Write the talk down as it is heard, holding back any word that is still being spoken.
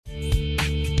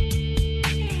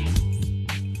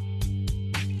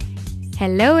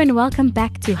Hello and welcome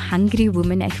back to Hungry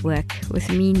Woman at Work with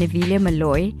me, Navilia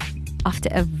Malloy, after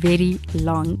a very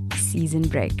long season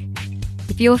break.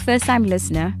 If you're a first-time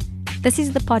listener, this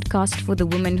is the podcast for the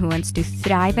woman who wants to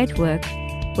thrive at work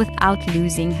without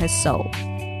losing her soul.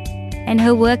 And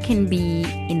her work can be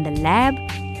in the lab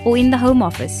or in the home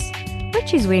office,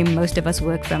 which is where most of us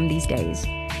work from these days.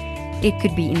 It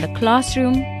could be in the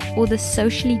classroom or the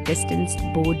socially distanced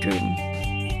boardroom.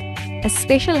 A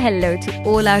special hello to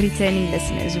all our returning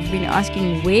listeners who've been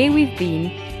asking where we've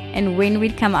been and when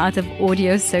we'd come out of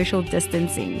audio social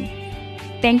distancing.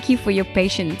 Thank you for your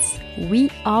patience.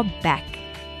 We are back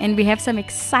and we have some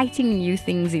exciting new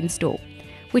things in store,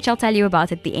 which I'll tell you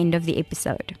about at the end of the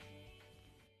episode.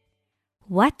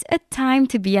 What a time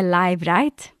to be alive,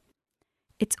 right?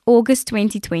 It's August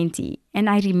 2020 and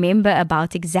I remember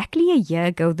about exactly a year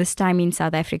ago this time in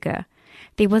South Africa,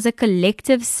 there was a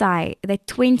collective sigh that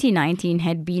 2019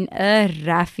 had been a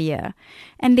rough year,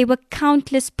 and there were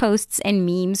countless posts and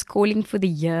memes calling for the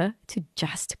year to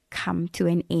just come to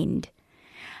an end.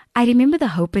 I remember the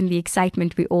hope and the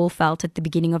excitement we all felt at the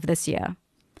beginning of this year.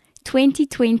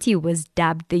 2020 was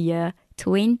dubbed the year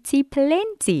 20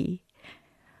 Plenty.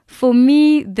 For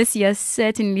me, this year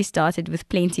certainly started with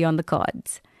plenty on the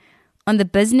cards. On the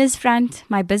business front,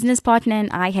 my business partner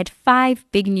and I had 5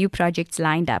 big new projects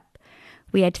lined up.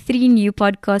 We had 3 new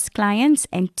podcast clients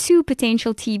and 2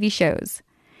 potential TV shows.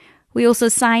 We also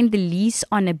signed the lease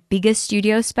on a bigger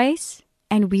studio space,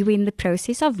 and we were in the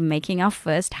process of making our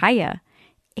first hire.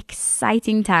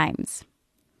 Exciting times.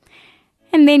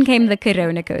 And then came the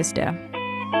Corona coaster.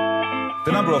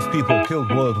 The number of people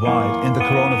killed worldwide in the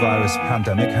coronavirus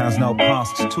pandemic has now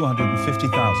passed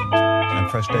 250,000. And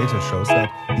fresh data shows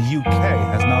that the UK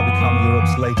has now become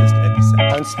Europe's latest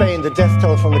epicenter. In Spain, the death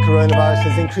toll from the coronavirus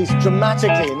has increased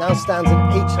dramatically. It now stands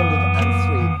at 803.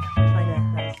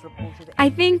 China has reported... I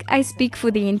think I speak for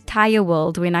the entire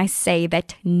world when I say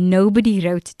that nobody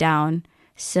wrote down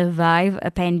survive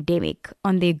a pandemic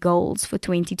on their goals for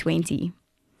 2020.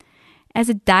 As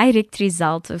a direct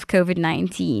result of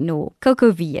COVID-19, or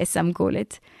COCOV as some call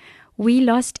it, we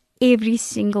lost every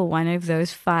single one of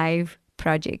those 5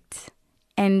 projects.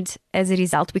 And as a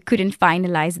result, we couldn't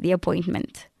finalize the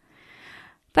appointment.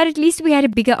 But at least we had a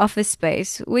bigger office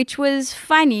space, which was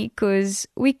funny because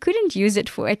we couldn't use it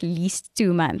for at least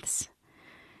 2 months.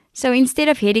 So instead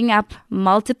of heading up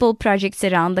multiple projects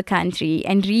around the country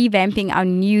and revamping our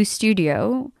new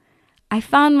studio, I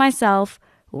found myself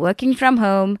working from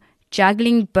home,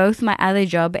 juggling both my other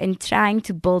job and trying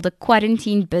to build a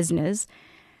quarantine business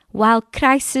while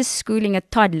crisis schooling a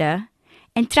toddler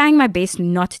and trying my best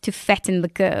not to fatten the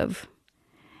curve.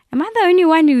 Am I the only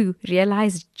one who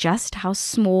realized just how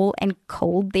small and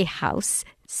cold their house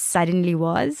suddenly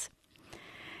was?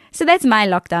 So that's my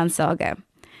lockdown saga.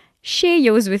 Share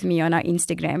yours with me on our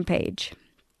Instagram page.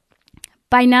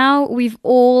 By now, we've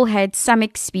all had some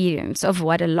experience of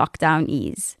what a lockdown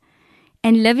is.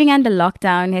 And living under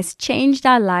lockdown has changed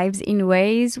our lives in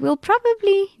ways we'll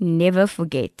probably never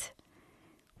forget.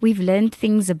 We've learned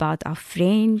things about our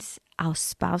friends, our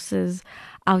spouses,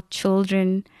 our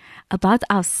children, about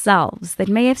ourselves that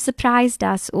may have surprised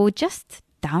us or just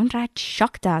downright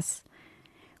shocked us.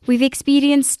 We've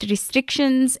experienced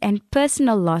restrictions and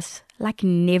personal loss like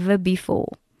never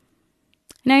before.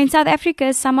 Now, in South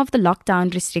Africa, some of the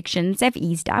lockdown restrictions have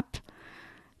eased up.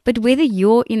 But whether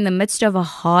you're in the midst of a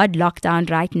hard lockdown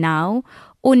right now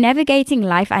or navigating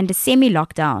life under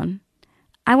semi-lockdown,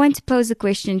 I want to pose a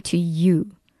question to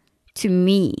you, to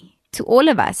me, to all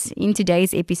of us in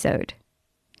today's episode.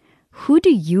 Who do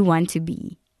you want to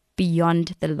be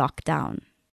beyond the lockdown?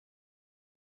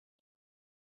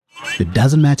 It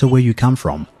doesn't matter where you come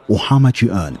from or how much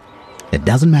you earn. It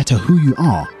doesn't matter who you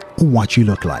are or what you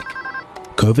look like.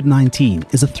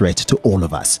 COVID-19 is a threat to all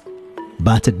of us.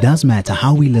 But it does matter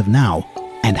how we live now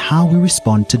and how we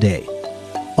respond today.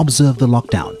 Observe the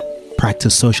lockdown,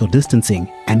 practice social distancing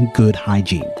and good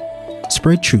hygiene.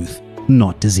 Spread truth,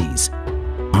 not disease.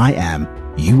 I am,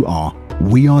 you are,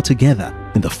 we are together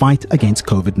in the fight against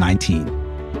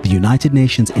COVID-19. The United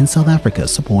Nations in South Africa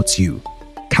supports you.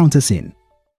 Count us in.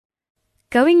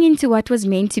 Going into what was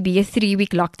meant to be a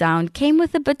 3-week lockdown came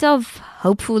with a bit of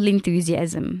hopeful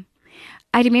enthusiasm.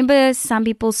 I remember some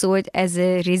people saw it as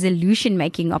a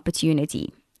resolution-making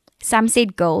opportunity. Some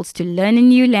set goals to learn a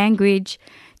new language,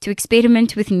 to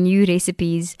experiment with new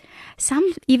recipes.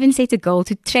 Some even set a goal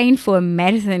to train for a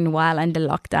marathon while under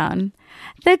lockdown.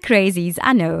 The crazies,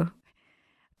 I know.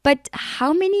 But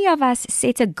how many of us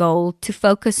set a goal to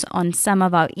focus on some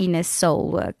of our inner soul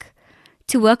work?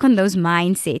 To work on those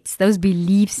mindsets, those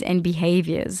beliefs and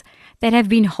behaviors that have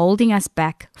been holding us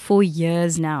back for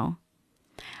years now?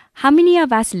 How many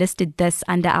of us listed this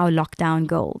under our lockdown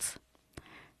goals?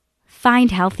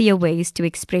 Find healthier ways to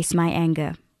express my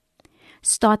anger.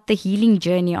 Start the healing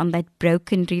journey on that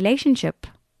broken relationship.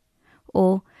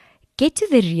 Or get to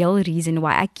the real reason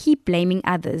why I keep blaming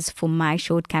others for my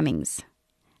shortcomings.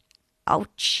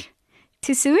 Ouch.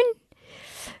 Too soon?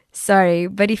 Sorry,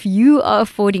 but if you are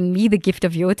affording me the gift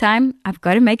of your time, I've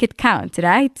got to make it count,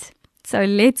 right? So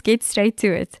let's get straight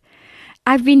to it.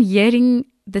 I've been hearing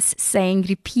this saying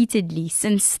repeatedly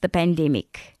since the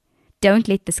pandemic. Don't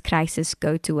let this crisis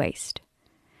go to waste.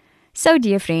 So,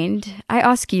 dear friend, I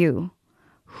ask you,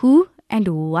 who and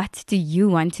what do you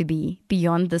want to be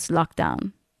beyond this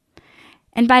lockdown?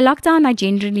 And by lockdown, I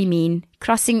generally mean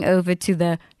crossing over to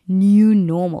the new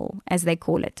normal, as they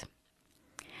call it.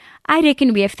 I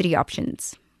reckon we have 3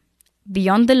 options.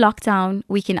 Beyond the lockdown,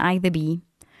 we can either be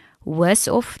worse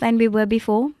off than we were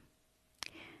before,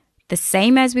 the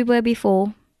same as we were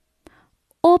before,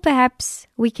 or perhaps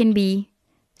we can be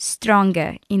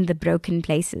stronger in the broken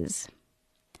places.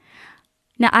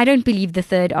 Now, I don't believe the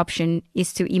third option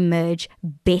is to emerge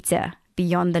better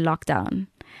beyond the lockdown.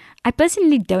 I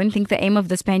personally don't think the aim of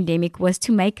this pandemic was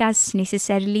to make us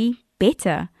necessarily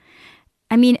better.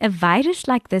 I mean, a virus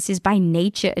like this is by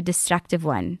nature a destructive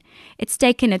one. It's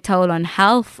taken a toll on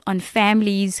health, on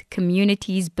families,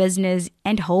 communities, business,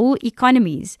 and whole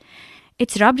economies.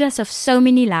 It's robbed us of so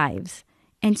many lives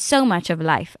and so much of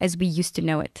life as we used to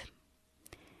know it.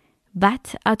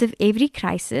 But out of every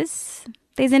crisis,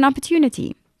 there's an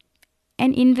opportunity,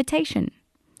 an invitation.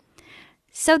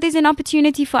 So there's an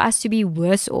opportunity for us to be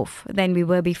worse off than we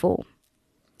were before.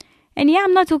 And yeah,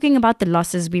 I'm not talking about the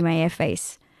losses we may have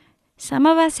faced. Some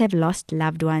of us have lost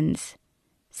loved ones.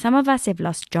 Some of us have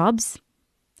lost jobs,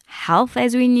 health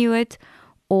as we knew it,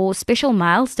 or special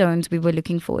milestones we were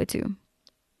looking forward to.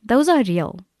 Those are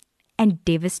real and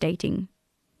devastating.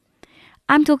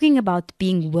 I'm talking about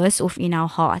being worse off in our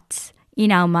hearts,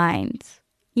 in our minds,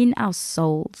 in our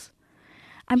souls.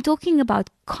 I'm talking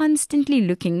about constantly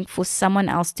looking for someone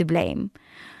else to blame,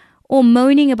 or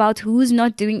moaning about who's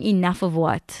not doing enough of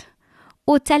what,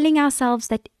 or telling ourselves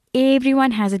that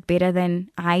everyone has it better than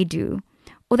I do,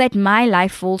 or that my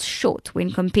life falls short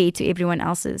when compared to everyone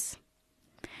else's.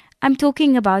 I'm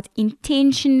talking about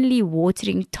intentionally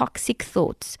watering toxic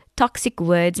thoughts, toxic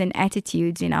words and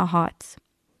attitudes in our hearts.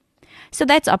 So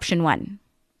that's option 1,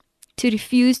 to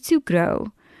refuse to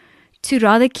grow, to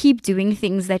rather keep doing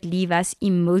things that leave us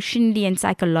emotionally and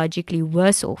psychologically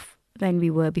worse off than we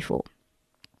were before.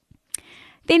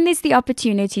 Then there's the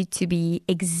opportunity to be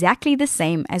exactly the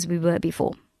same as we were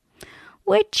before,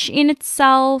 which in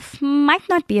itself might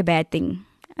not be a bad thing.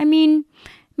 I mean,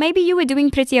 maybe you were doing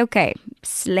pretty okay,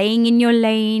 slaying in your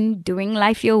lane, doing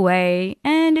life your way,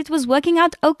 and it was working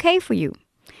out okay for you.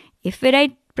 If it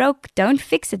ain't broke, don't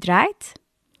fix it, right?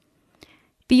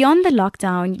 Beyond the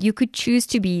lockdown, you could choose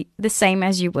to be the same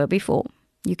as you were before.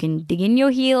 You can dig in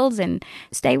your heels and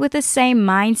stay with the same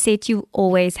mindset you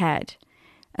always had.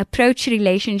 Approach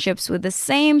relationships with the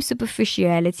same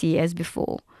superficiality as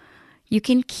before. You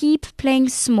can keep playing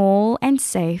small and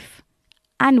safe,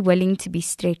 unwilling to be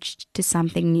stretched to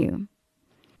something new.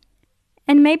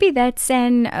 And maybe that's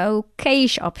an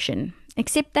okayish option,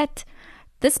 except that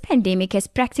this pandemic has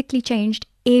practically changed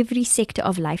every sector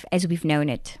of life as we've known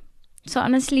it. So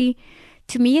honestly,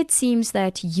 to me it seems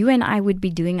that you and I would be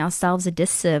doing ourselves a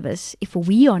disservice if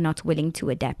we are not willing to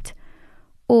adapt,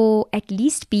 or at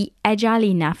least be agile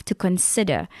enough to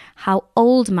consider how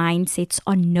old mindsets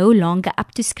are no longer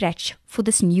up to scratch for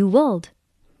this new world.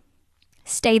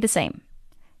 Stay the same.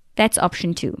 That's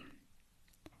option 2.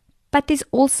 But there's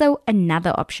also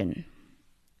another option.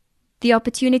 The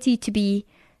opportunity to be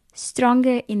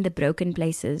stronger in the broken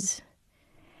places.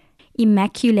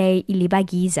 Immaculée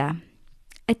Ilibagiza,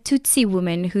 a Tutsi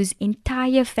woman whose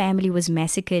entire family was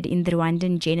massacred in the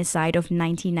Rwandan genocide of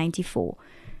 1994.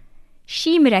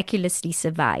 She miraculously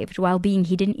survived while being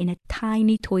hidden in a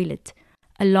tiny toilet,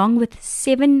 along with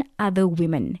 7 other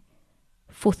women,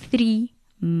 for 3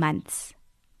 months.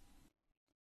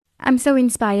 I'm so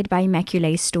inspired by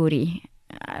Immaculée's story.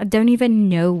 I don't even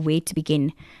know where to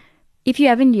begin. If you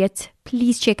haven't yet,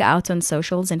 please check her out on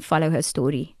socials and follow her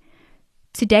story.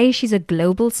 Today, she's a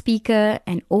global speaker,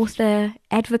 an author,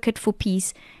 advocate for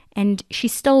peace, and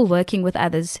she's still working with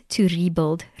others to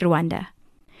rebuild Rwanda.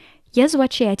 Here's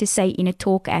what she had to say in a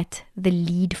talk at the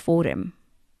LEAD Forum.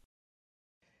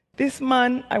 This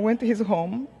man, I went to his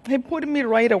home. He put me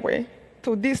right away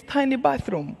to this tiny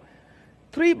bathroom,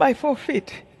 3 by 4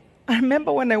 feet. I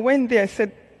remember when I went there, I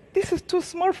said, this is too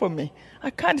small for me. I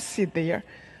can't sit there.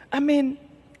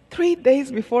 3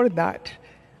 days before that,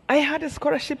 I had a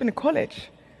scholarship in college.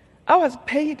 I was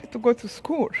paid to go to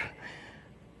school.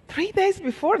 3 days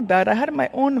before that, I had my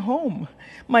own home,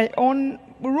 my own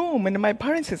room in my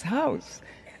parents' house.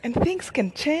 And things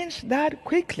can change that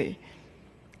quickly.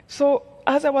 So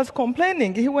as I was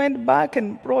complaining, he went back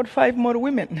and brought 5 more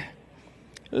women.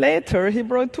 Later, he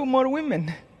brought 2 more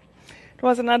women. It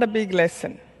was another big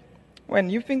lesson. When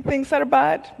you think things are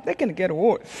bad, they can get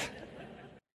worse.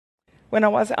 When I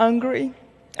was angry,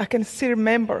 I can still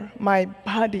remember my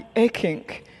body aching.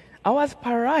 I was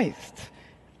paralyzed.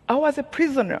 I was a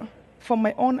prisoner for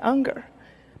my own anger.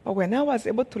 But when I was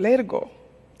able to let it go,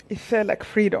 it felt like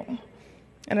freedom.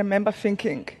 And I remember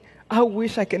thinking, I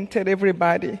wish I can tell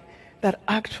everybody that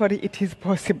actually it is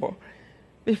possible.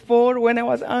 Before, when I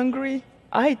was angry,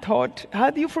 I thought, how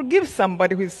do you forgive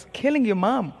somebody who is killing your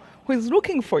mom, who is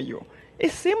looking for you?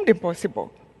 It seemed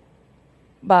impossible.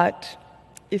 But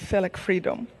it felt like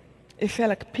freedom. It felt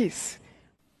like peace.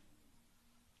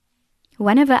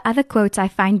 One of the other quotes I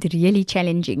find really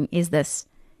challenging is this: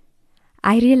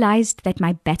 I realized that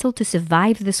my battle to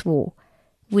survive this war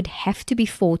would have to be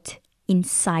fought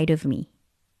inside of me.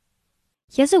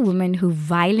 Here's a woman who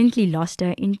violently lost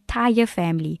her entire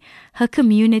family, her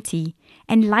community,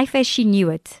 and life as she knew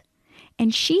it.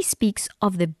 And she speaks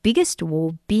of the biggest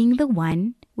war being the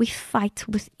one we fight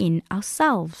within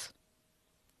ourselves.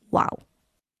 Wow.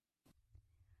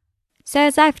 So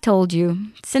as I've told you,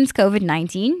 since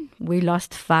COVID-19, we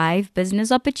lost 5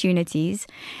 business opportunities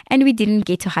and we didn't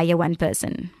get to hire 1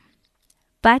 person.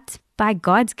 But by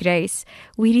God's grace,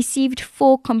 we received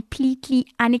 4 completely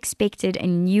unexpected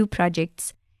and new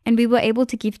projects, and we were able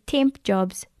to give temp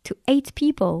jobs to 8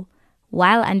 people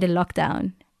while under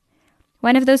lockdown.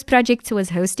 One of those projects was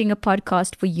hosting a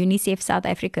podcast for UNICEF South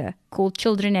Africa called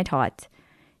Children at Heart.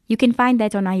 You can find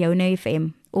that on Iona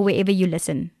FM or wherever you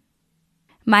listen.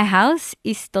 My house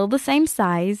is still the same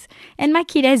size and my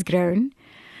kid has grown,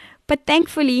 but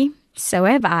thankfully, so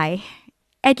have I,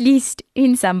 at least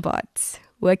in some parts.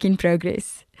 Work in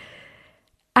progress.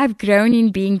 I've grown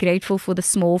in being grateful for the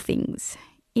small things,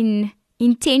 in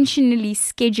intentionally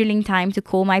scheduling time to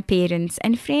call my parents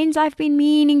and friends I've been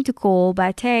meaning to call,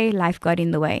 but hey, life got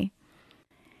in the way.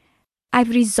 I've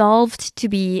resolved to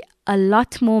be a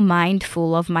lot more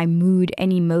mindful of my mood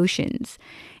and emotions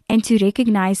and to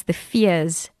recognize the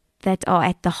fears that are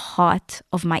at the heart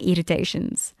of my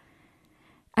irritations.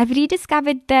 I've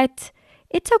rediscovered that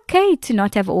it's okay to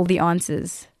not have all the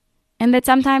answers, and that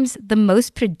sometimes the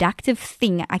most productive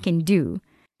thing I can do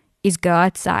is go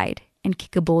outside and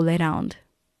kick a ball around.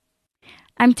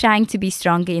 I'm trying to be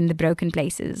stronger in the broken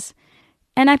places,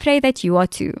 and I pray that you are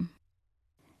too.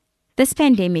 This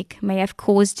pandemic may have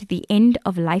caused the end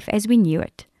of life as we knew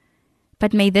it,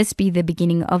 but may this be the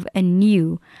beginning of a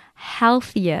new,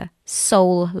 healthier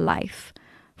soul life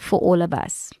for all of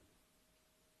us.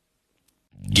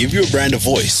 Give your brand a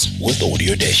voice with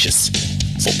Audiodatious.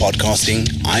 For podcasting,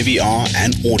 IVR,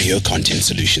 and audio content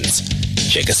solutions,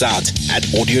 check us out at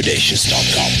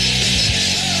audiodatious.com.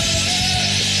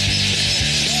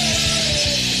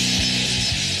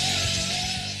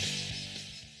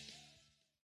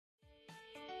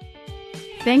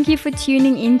 Thank you for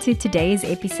tuning into today's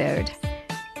episode.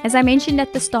 As I mentioned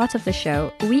at the start of the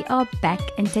show, we are back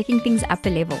and taking things up a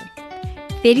level.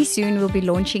 Very soon we'll be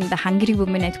launching the Hungry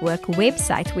Woman at Work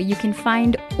website, where you can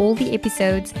find all the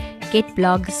episodes, get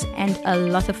blogs, and a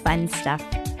lot of fun stuff.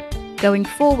 Going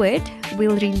forward,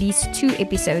 we'll release 2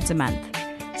 episodes a month.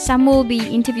 Some will be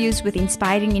interviews with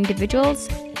inspiring individuals,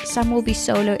 some will be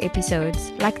solo episodes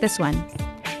like this one.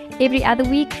 Every other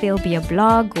week there'll be a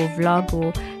blog or vlog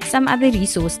or some other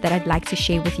resource that I'd like to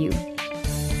share with you.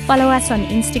 Follow us on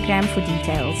Instagram for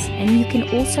details, and you can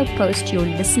also post your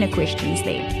listener questions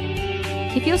there.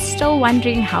 If you're still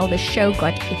wondering how the show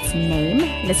got its name,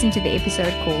 listen to the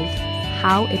episode called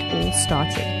How It All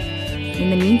Started.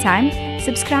 In the meantime,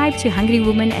 subscribe to Hungry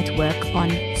Woman at Work on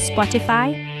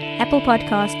Spotify, Apple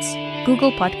Podcasts,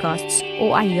 Google Podcasts,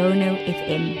 or Iono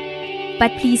FM.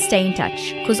 But please stay in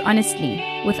touch, because honestly,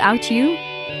 without you,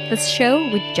 this show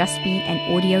would just be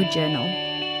an audio journal.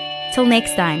 Till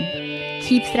next time,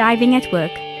 keep thriving at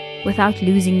work without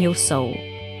losing your soul.